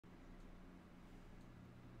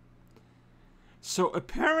So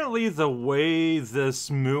apparently the way this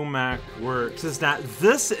Moomac works is that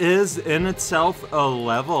this is in itself a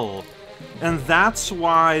level. And that's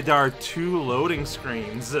why there are 2 loading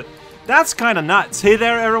screens. That's kinda nuts. Hey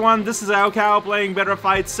there everyone, this is Alcal playing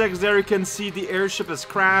Betterified VI. There you can see the airship has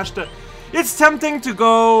crashed. It's tempting to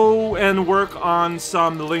go and work on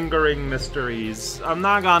some lingering mysteries. I'm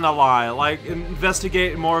not gonna lie, like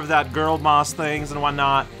investigate more of that girl boss things and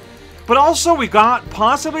whatnot. But also we got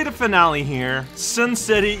possibly the finale here, Sin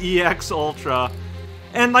City EX Ultra.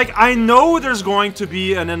 And like, I know there's going to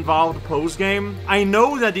be an involved post-game. I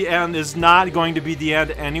know that the end is not going to be the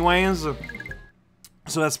end anyways.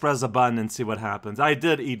 So let's press the button and see what happens. I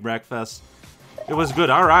did eat breakfast. It was good.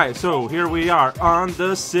 Alright, so here we are on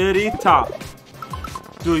the city top.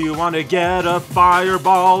 Do you want to get a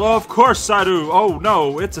fireball? Of course I do. Oh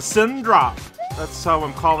no, it's a sin drop. That's how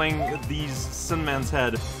I'm calling these Sin Man's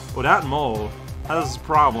head. Oh, that mole has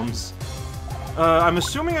problems. I'm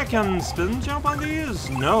assuming I can spin jump on these?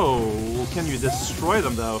 No. Can you destroy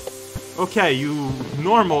them though? Okay, you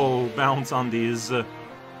normal bounce on these. Oh,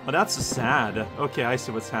 that's sad. Okay, I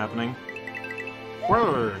see what's happening.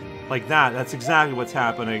 Whoa. Like that, that's exactly what's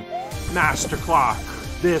happening. Master Clock.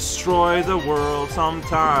 Destroy the world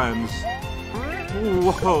sometimes.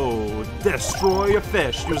 Whoa. Destroy a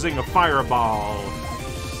fish using a fireball.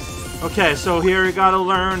 Okay, so here you gotta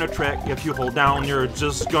learn a trick. If you hold down, you're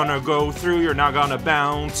just gonna go through, you're not gonna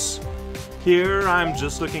bounce. Here, I'm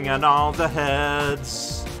just looking at all the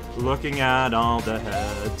heads. Looking at all the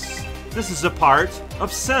heads. This is a part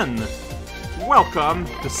of Sin. Welcome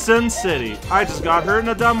to Sin City. I just got hurt in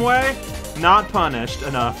a dumb way. Not punished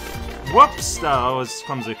enough. Whoops, that was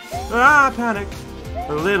clumsy. Ah, panic.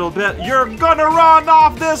 A little bit. You're gonna run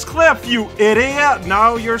off this cliff, you idiot!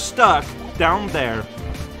 Now you're stuck down there.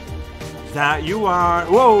 That you are.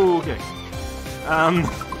 Whoa, okay.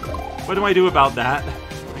 What do I do about that?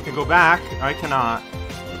 I can go back. I cannot.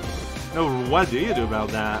 No, what do you do about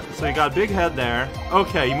that? So you got a big head there.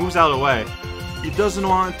 Okay, he moves out of the way. He doesn't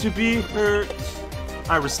want to be hurt.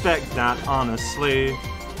 I respect that, honestly.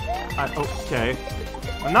 Okay.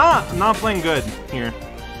 I'm not playing good here.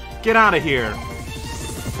 Get out of here.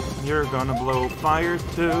 You're gonna blow fire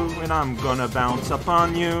too, and I'm gonna bounce up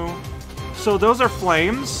on you. So those are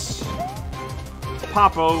flames.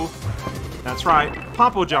 Popo. That's right.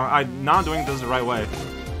 Popo jump. I'm not doing this the right way.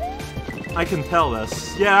 I can tell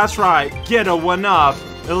this. Yeah, that's right. Get a 1-up.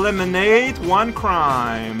 Eliminate 1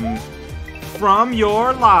 crime from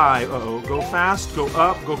your life. Uh-oh. Go fast. Go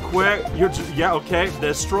up. Go quick. Yeah, okay.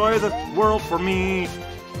 Destroy the world for me.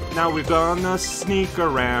 Now we're gonna sneak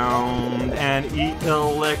around and eat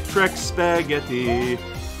electric spaghetti.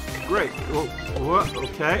 Great. What?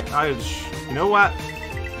 Okay. You know what?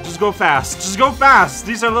 Just go fast. Just go fast!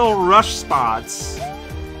 These are little rush spots.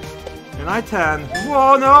 And I 10.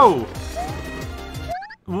 Whoa, no!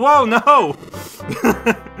 Whoa, no!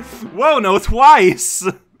 Whoa, no, twice!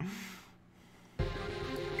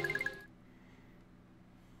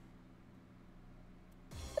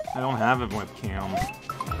 I don't have a webcam.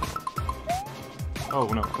 Oh,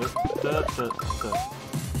 no.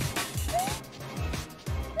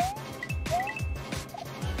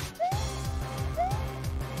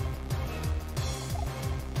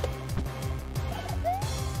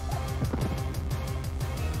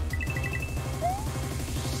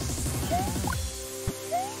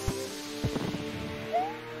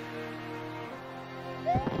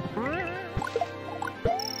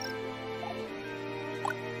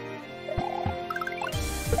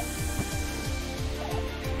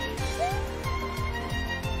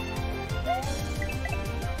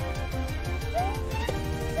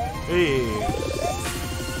 Hey.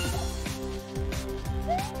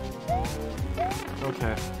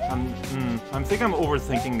 Okay. I think I'm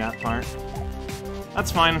overthinking that part.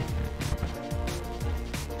 That's fine.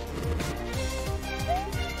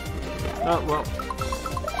 Oh, well.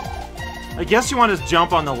 I guess you want to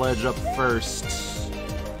jump on the ledge up first.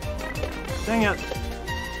 Dang it.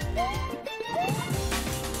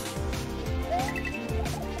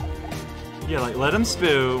 Yeah, like, let him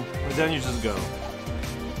spew, and then you just go.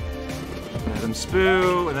 Let him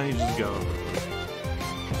spew, and then you just go.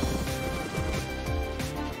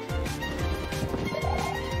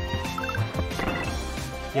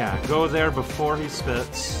 Yeah, go there before he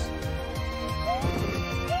spits.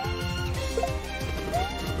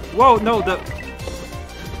 Whoa, no, the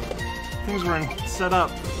things weren't set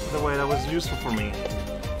up the way that was useful for me.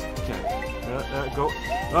 Okay, go.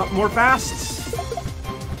 More fast!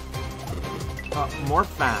 More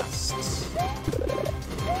fast.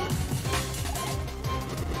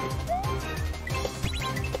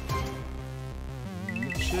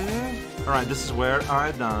 Okay. Alright, this is where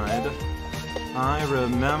I died. I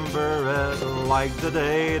remember it like the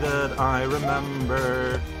day that I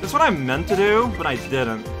remember. That's what I meant to do, but I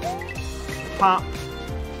didn't. Pop.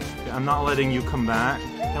 Okay, I'm not letting you come back.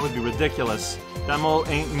 That would be ridiculous. That mole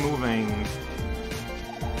ain't moving.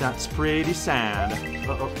 That's pretty sad.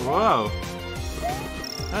 Whoa.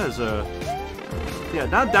 That is a... Yeah,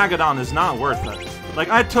 that Dagadon is not worth it. Like,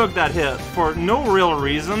 I took that hit for no real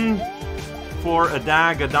reason. For a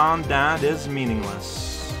Dagadon that is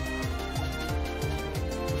meaningless.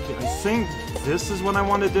 Okay, I think this is what I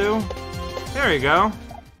want to do. There you go.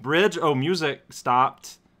 Bridge. Oh, music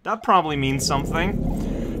stopped. That probably means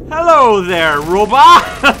something. Hello there, robot!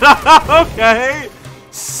 Okay.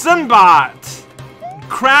 Sinbot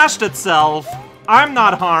crashed itself. I'm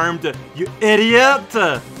not harmed, you idiot!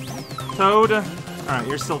 Toad. Alright,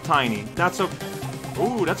 you're still tiny. That's a...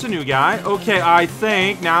 Ooh, that's a new guy. Okay, I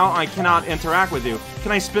think now I cannot interact with you.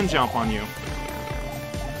 Can I spin jump on you?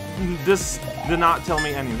 This did not tell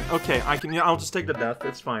me anything. Okay, I can... Yeah, I'll just take the death.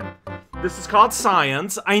 It's fine. This is called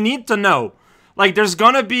science. I need to know. Like, there's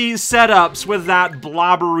gonna be setups with that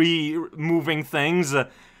blobbery moving things.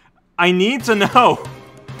 I need to know.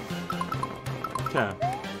 Okay.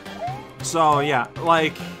 So, yeah,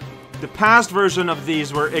 like, the past version of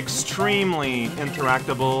these were extremely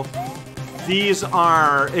interactable. These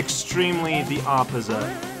are extremely the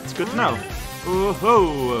opposite. It's good to know.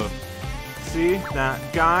 Ooh-hoo! See, that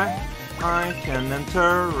guy? I can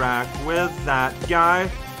interact with that guy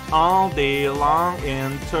all day long.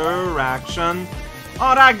 Interaction.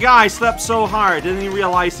 Oh, that guy slept so hard. Didn't he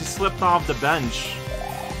realize he slipped off the bench?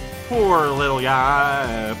 Poor little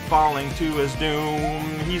guy, falling to his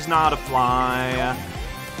doom. He's not a fly.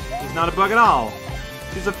 He's not a bug at all.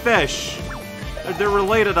 He's a fish. They're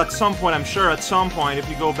related at some point, I'm sure, at some point, if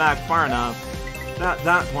you go back far enough.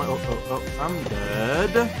 That one... Oh, I'm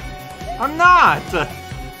dead. I'm not!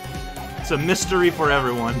 It's a mystery for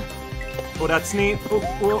everyone. Oh, that's neat.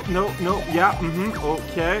 Oh, no, yeah,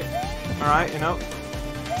 okay. Alright, you know.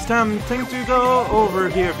 It's tempting to go over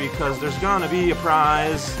here because there's gonna be a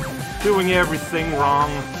prize. Doing everything wrong.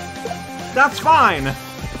 That's fine!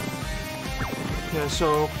 Okay,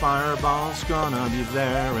 so fireball's gonna be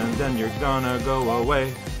there, and then you're gonna go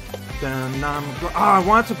away. Then I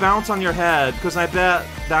want to bounce on your head, because I bet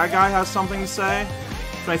that guy has something to say.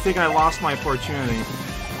 But I think I lost my opportunity.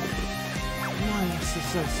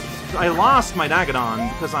 I lost my Dagadon,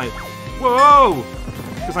 because I... Whoa!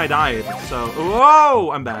 Because I died, so...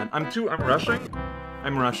 Whoa! I'm bad. I'm rushing?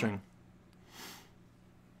 I'm rushing.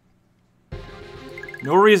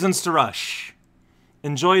 No reasons to rush.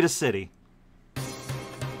 Enjoy the city.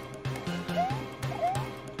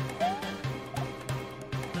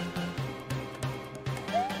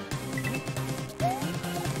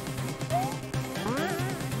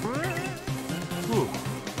 Ooh.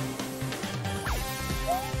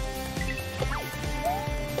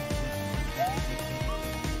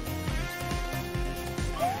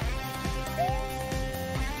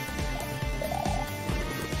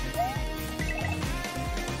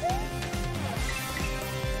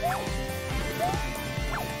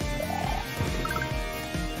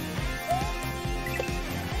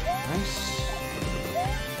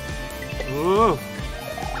 Ooh.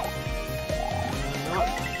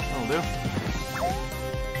 That'll do.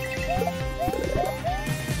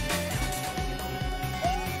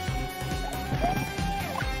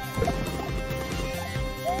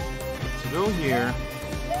 Let's go here.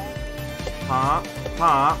 Pop,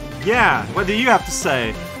 pop. Yeah, what do you have to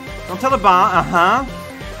say? Don't tell the bot,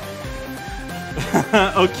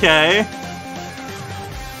 okay.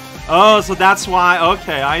 Oh, so that's why.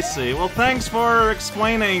 Okay, I see. Well, thanks for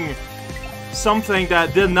explaining something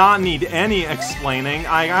that did not need any explaining.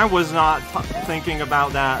 I was not thinking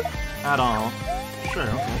about that at all. Sure,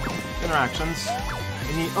 okay. Interactions.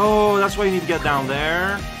 Oh, that's why you need to get down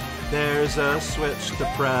there. There's a switch to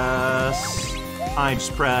press. I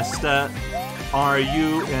just pressed it. Are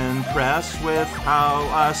you impressed with how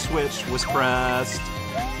a switch was pressed?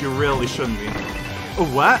 You really shouldn't be. Oh,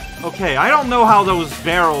 what? Okay, I don't know how those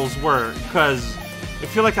barrels work, because I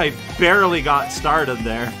feel like I barely got started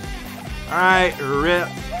there. Alright, rip.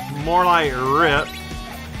 More like rip.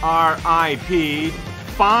 R.I.P.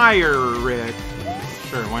 Fire Rick.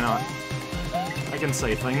 Sure, why not? I can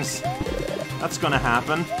say things. That's gonna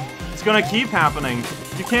happen. It's gonna keep happening.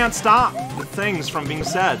 You can't stop the things from being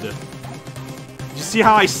said. Did you see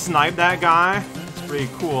how I sniped that guy? It's pretty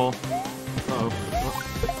cool. Uh-oh.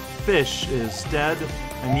 Fish is dead.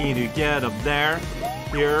 I need to get up there.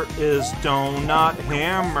 Here is Donut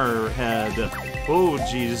Hammerhead. Oh,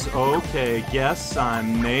 jeez. Okay, guess I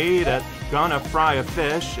made it. Gonna fry a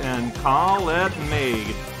fish and call it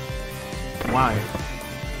made. Why?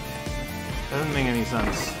 Doesn't make any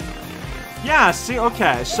sense. Yeah, see,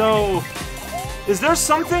 okay, so... Is there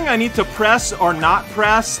something I need to press or not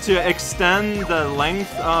press to extend the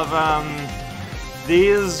length of,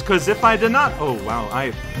 these? Because if I did not... Oh, wow,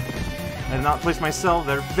 I did not place myself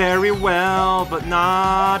there very well, but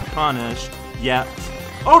not punished yet.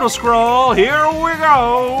 Auto scroll, here we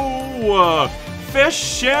go!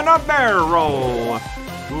 Fish in a barrel!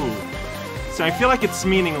 Ooh. So I feel like it's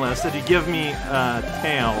meaningless that you give me a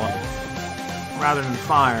tail rather than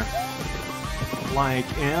fire. Like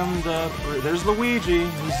in the... There's Luigi.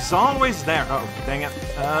 He's always there. Oh, dang it.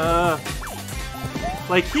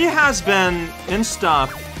 Like, he has been in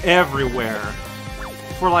stuff everywhere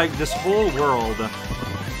for, like, this whole world.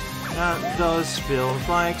 That does feel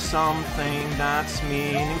like something that's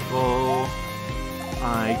meaningful.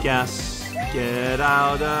 I guess. Get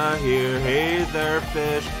out of here. Hey there,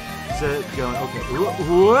 fish. Is it going?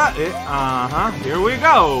 Okay. Uh-huh. Here we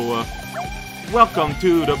go. Welcome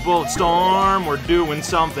to the Bulletstorm. We're doing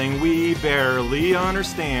something we barely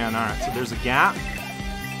understand. Alright, so there's a gap.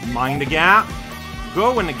 Mind the gap.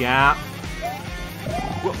 Go in the gap.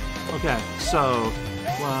 Whoa. Okay, so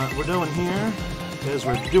what we're doing here is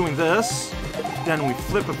we're doing this. Then we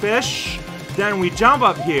flip a fish. Then we jump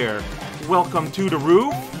up here. Welcome to the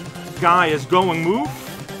roof. Guy is going move.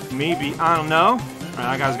 Maybe, I don't know. Alright,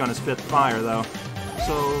 that guy's gonna spit fire though.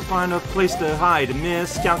 So find a place to hide.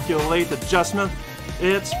 Miscalculate adjustment.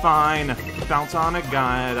 It's fine. Bounce on a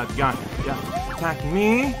guy. That guy, yeah, attack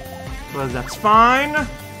me. But that's fine.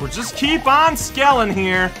 We'll just keep on scaling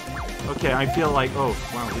here. Okay, I feel like, oh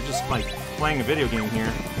wow, we're just like playing a video game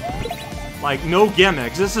here. Like no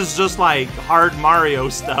gimmicks. This is just like hard Mario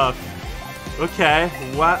stuff. Okay,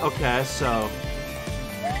 what? Okay, so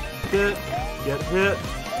hit, get hit.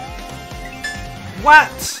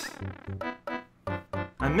 What?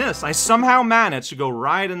 I missed. I somehow managed to go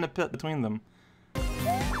right in the pit between them.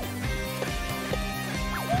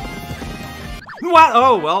 What?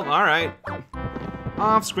 Oh, well, alright.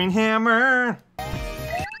 Off-screen hammer.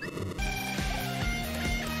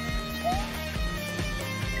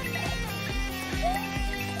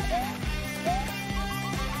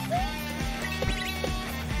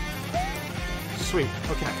 Sweet.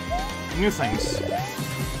 Okay. New things.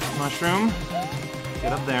 Mushroom.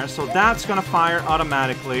 Get up there. So that's gonna fire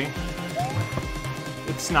automatically.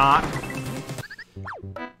 It's not.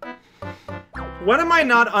 What am I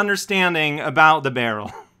not understanding about the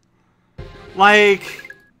barrel?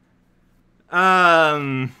 Like...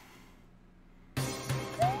 I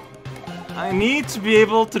need to be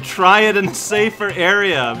able to try it in a safer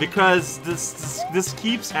area, because this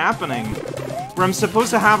keeps happening. Where I'm supposed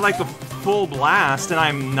to have, like, a full blast, and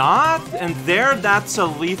I'm not? And there, that's a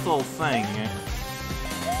lethal thing.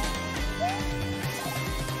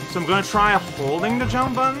 So I'm gonna try holding the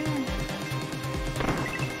jump button.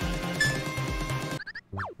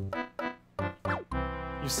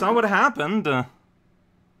 You saw what happened.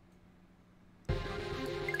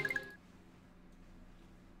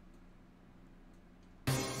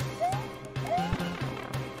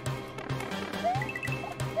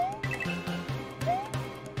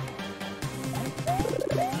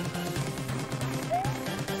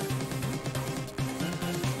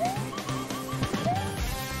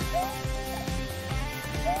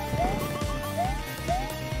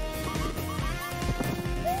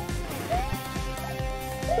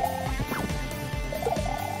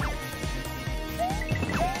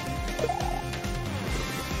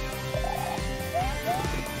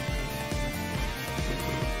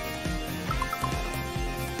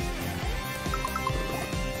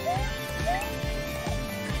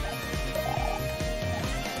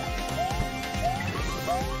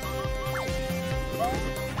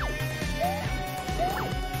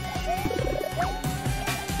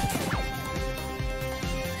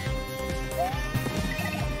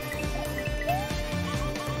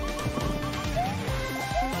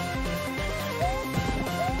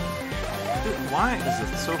 Why is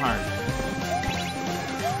it so hard?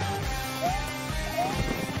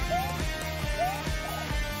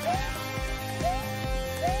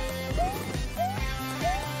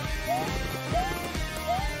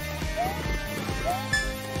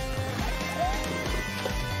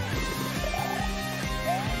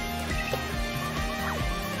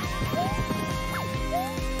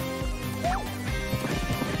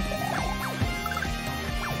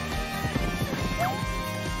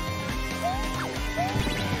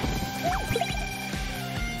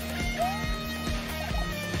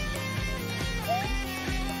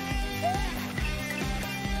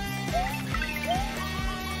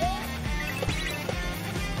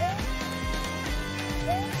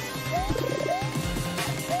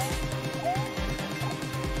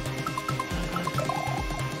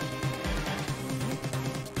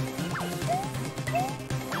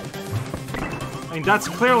 I mean, that's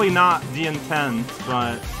clearly not the intent,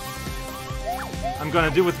 but I'm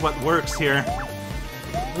gonna do with what works here.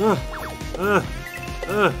 Ugh. Ugh.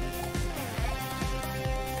 Ugh.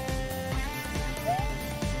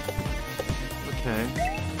 Okay.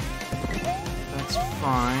 That's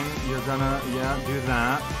fine. You're gonna, yeah, do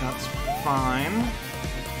that. That's fine.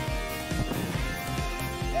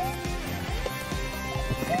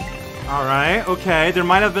 Alright, okay. There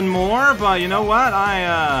might have been more, but you know what?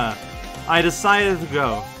 I decided to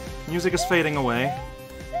go. Music is fading away.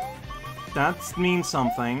 That means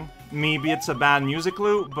something. Maybe it's a bad music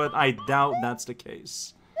loop, but I doubt that's the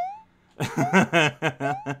case.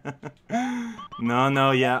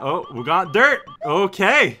 No, yeah. Oh, we got dirt!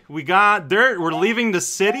 Okay, we got dirt. We're leaving the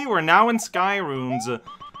city. We're now in Sky Runes,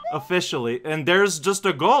 officially. And there's just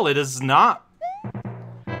a goal. It is not.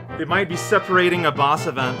 It might be separating a boss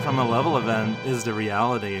event from a level event, is the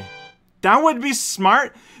reality. That would be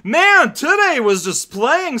smart. Man, today was just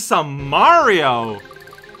playing some Mario.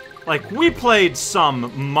 Like, we played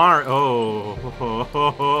some Mario. Oh, ho,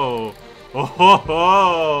 ho, ho. Oh, ho,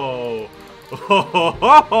 ho. Oh, ho,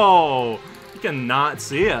 ho, ho. You cannot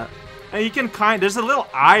see it. And you can there's a little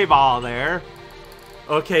eyeball there.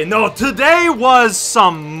 Okay, no, today was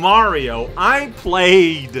some Mario. I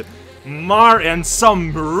played and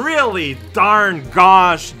some really darn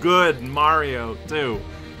gosh good Mario, too.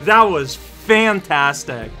 That was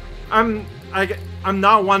fantastic. I'm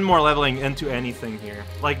not one more leveling into anything here.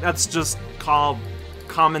 Like, that's just called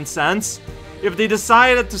common sense. If they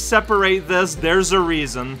decided to separate this, there's a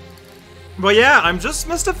reason. But yeah, I'm just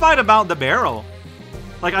mystified about the barrel.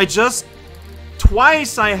 Like,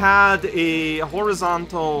 twice I had a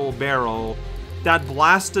horizontal barrel that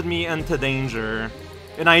blasted me into danger.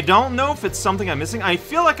 And I don't know if it's something I'm missing. I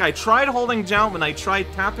feel like I tried holding jump and I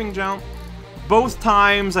tried tapping jump. Both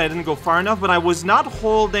times I didn't go far enough, but I was not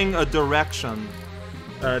holding a direction.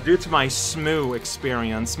 Due to my SMU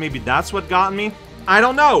experience. Maybe that's what got me? I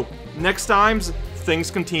don't know. Next times,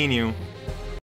 things continue.